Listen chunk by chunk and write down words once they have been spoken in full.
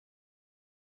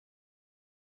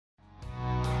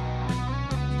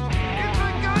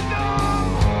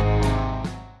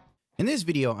In this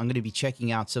video, I'm going to be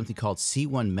checking out something called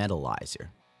C1 Metalizer.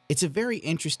 It's a very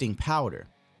interesting powder,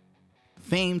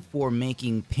 famed for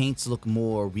making paints look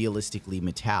more realistically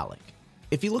metallic.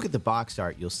 If you look at the box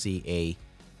art, you'll see a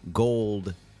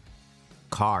gold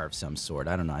car of some sort.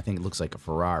 I don't know, I think it looks like a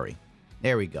Ferrari.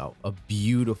 There we go, a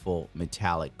beautiful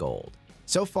metallic gold.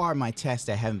 So far in my test,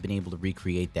 I haven't been able to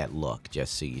recreate that look,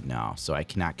 just so you know, so I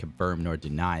cannot confirm nor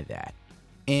deny that.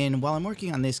 And while I'm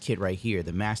working on this kit right here,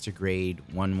 the Master Grade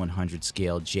 1/100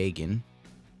 scale Jagan.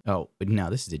 Oh, but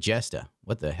no, this is a Jesta.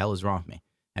 What the hell is wrong with me?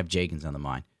 I have Jagans on the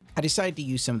mind. I decided to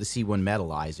use some of the C1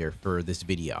 Metalizer for this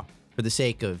video, for the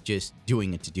sake of just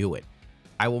doing it to do it.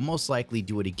 I will most likely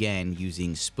do it again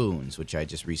using spoons, which I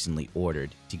just recently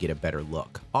ordered to get a better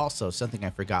look. Also, something I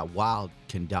forgot while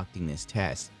conducting this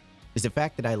test is the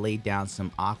fact that I laid down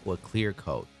some aqua clear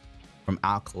coat from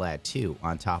Alcalad 2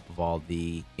 on top of all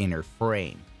the inner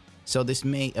frame. So this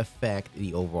may affect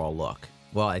the overall look.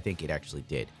 Well, I think it actually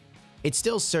did. It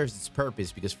still serves its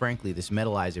purpose because frankly, this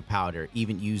metalizer powder,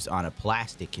 even used on a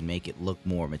plastic, can make it look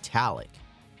more metallic.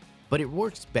 But it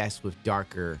works best with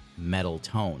darker metal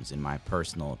tones in my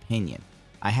personal opinion.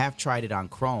 I have tried it on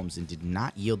chromes and did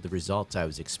not yield the results I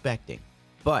was expecting.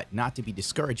 But not to be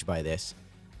discouraged by this,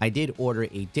 I did order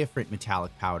a different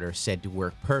metallic powder said to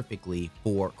work perfectly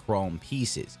for chrome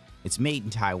pieces. It's made in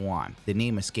Taiwan. The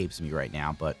name escapes me right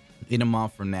now, but in a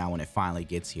month from now when it finally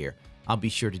gets here, I'll be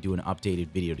sure to do an updated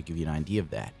video to give you an idea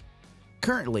of that.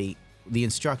 Currently, the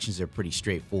instructions are pretty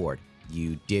straightforward.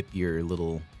 You dip your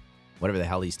little, whatever the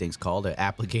hell these things called, an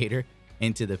applicator,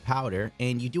 into the powder,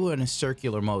 and you do it in a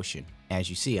circular motion. As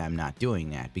you see, I'm not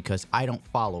doing that because I don't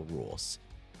follow rules.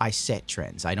 I set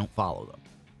trends, I don't follow them.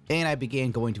 And I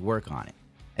began going to work on it.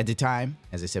 At the time,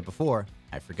 as I said before,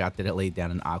 I forgot that I laid down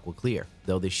an aqua clear.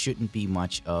 Though this shouldn't be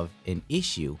much of an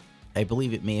issue, I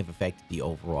believe it may have affected the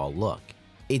overall look.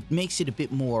 It makes it a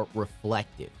bit more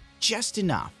reflective, just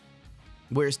enough.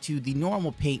 Whereas to the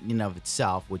normal paint in and of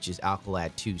itself, which is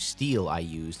Alcalad 2 steel I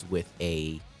used with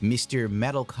a Mr.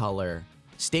 Metal Color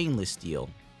stainless steel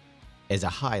as a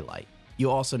highlight.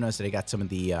 You'll also notice that I got some of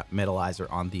the metalizer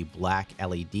on the black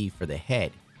LED for the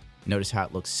head. Notice how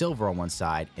it looks silver on one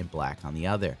side and black on the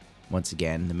other. Once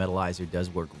again, the metalizer does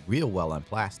work real well on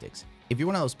plastics. If you're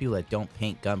one of those people that don't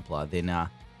paint Gunpla, then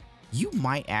you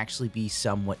might actually be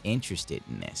somewhat interested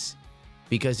in this,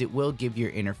 because it will give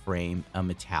your inner frame a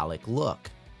metallic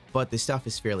look. But the stuff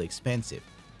is fairly expensive.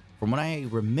 From what I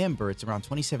remember, it's around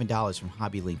 $27 from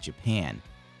Hobby Link Japan.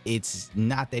 It's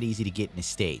not that easy to get in the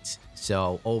States.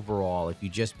 So overall, if you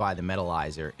just buy the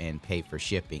metalizer and pay for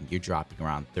shipping, you're dropping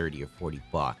around 30 or 40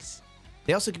 bucks.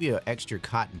 They also give you an extra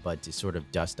cotton bud to sort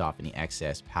of dust off any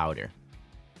excess powder.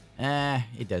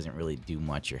 It doesn't really do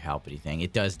much or help anything.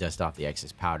 It does dust off the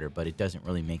excess powder, but it doesn't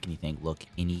really make anything look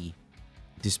any,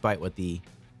 despite what the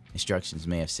instructions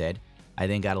may have said. I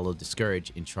then got a little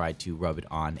discouraged and tried to rub it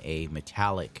on a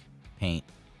metallic paint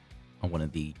on one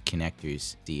of the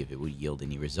connectors, see if it would yield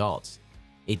any results.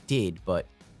 It did, but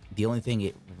the only thing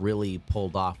it really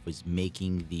pulled off was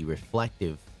making the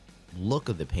reflective look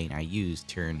of the paint I used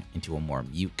turn into a more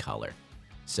mute color.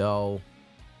 So,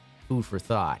 food for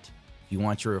thought. If you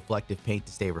want your reflective paint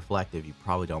to stay reflective, you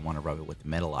probably don't want to rub it with the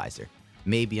metalizer.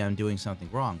 Maybe I'm doing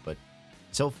something wrong, but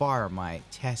so far my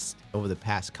tests over the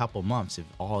past couple months have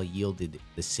all yielded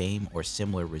the same or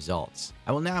similar results.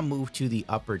 I will now move to the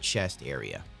upper chest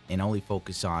area and only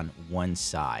focus on one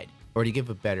side, or to give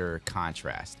a better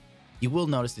contrast. You will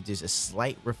notice that there's a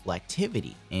slight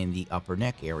reflectivity in the upper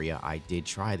neck area I did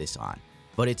try this on,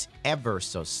 but it's ever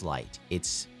so slight.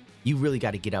 You really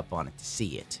got to get up on it to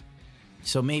see it.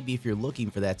 So maybe if you're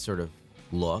looking for that sort of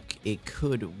look, it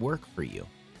could work for you.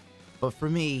 But for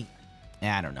me,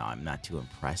 I don't know, I'm not too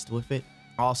impressed with it.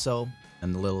 Also,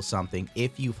 and a little something,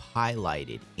 if you've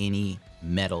highlighted any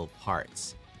metal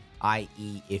parts,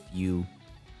 i.e. if you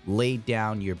laid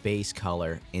down your base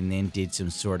color and then did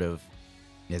some sort of,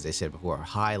 as I said before, a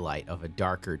highlight of a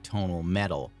darker tonal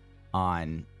metal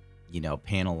on,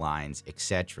 panel lines,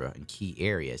 etc. in key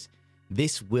areas,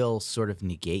 this will sort of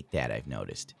negate that, I've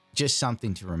noticed. Just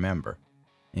something to remember.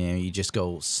 You just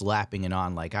go slapping it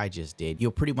on like I just did,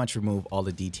 you'll pretty much remove all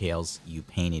the details you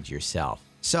painted yourself.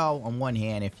 So, on one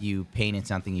hand, if you painted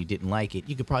something you didn't like it,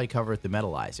 you could probably cover it with the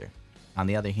metalizer. On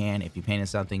the other hand, if you painted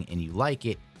something and you like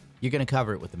it, you're going to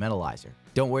cover it with the metalizer.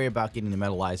 Don't worry about getting the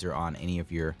metalizer on any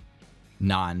of your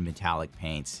non-metallic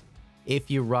paints. If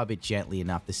you rub it gently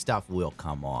enough, the stuff will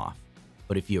come off.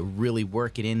 But if you really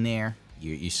work it in there,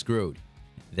 you're screwed.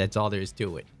 That's all there is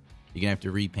to it. You're going to have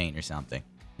to repaint or something.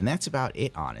 And that's about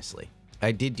it, honestly.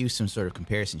 I did do some sort of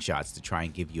comparison shots to try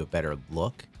and give you a better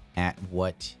look at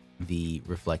what the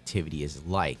reflectivity is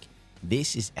like.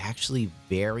 This is actually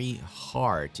very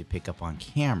hard to pick up on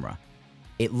camera.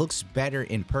 It looks better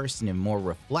in person and more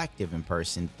reflective in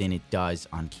person than it does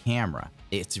on camera.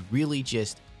 It's really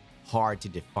just hard to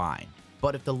define.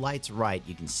 But if the light's right,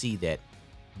 you can see that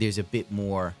there's a bit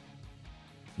more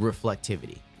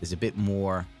reflectivity. There's a bit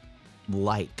more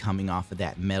light coming off of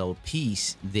that metal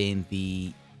piece than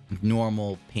the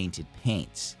normal painted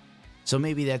paints. So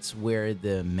maybe that's where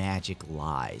the magic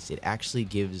lies. It actually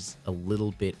gives a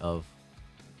little bit of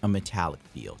a metallic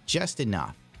feel, just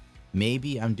enough.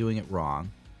 Maybe I'm doing it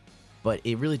wrong, but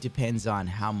it really depends on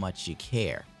how much you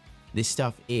care. This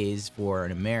stuff is, for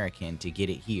an American to get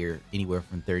it here, anywhere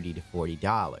from $30 to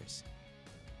 $40.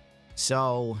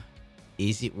 So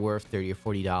is it worth $30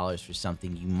 or $40 for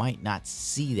something you might not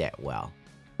see that well,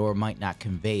 or might not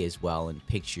convey as well in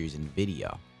pictures and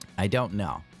video? I don't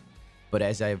know. But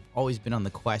as I've always been on the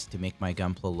quest to make my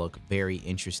Gunpla look very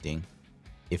interesting,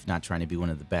 if not trying to be one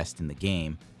of the best in the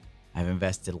game, I've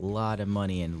invested a lot of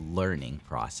money in learning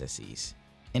processes,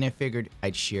 and I figured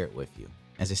I'd share it with you.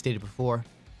 As I stated before,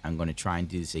 I'm going to try and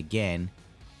do this again,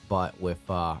 but with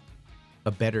a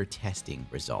better testing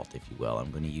result, if you will.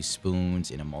 I'm going to use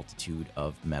spoons in a multitude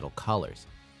of metal colors,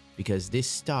 because this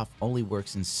stuff only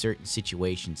works in certain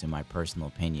situations in my personal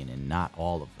opinion, and not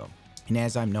all of them. And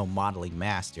as I'm no modeling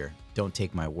master, don't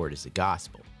take my word as the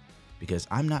gospel, because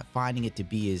I'm not finding it to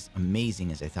be as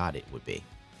amazing as I thought it would be,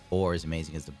 or as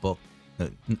amazing as the book,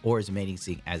 or as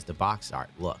amazing as the box art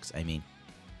looks. I mean,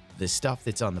 the stuff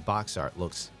that's on the box art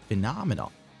looks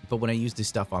phenomenal, but when I use this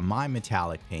stuff on my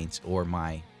metallic paints or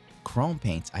my chrome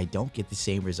paints, I don't get the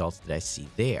same results that I see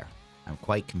there. I'm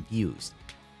quite confused,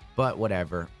 but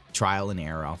whatever, trial and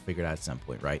error. I'll figure it out at some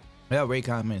point, right? Well, rate,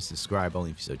 comment, and subscribe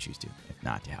only if you so choose to. If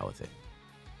not, to hell with it,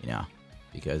 you know,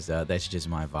 because that's just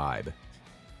my vibe.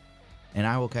 And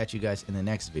I will catch you guys in the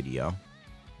next video,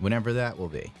 whenever that will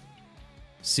be.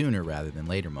 Sooner rather than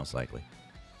later, most likely.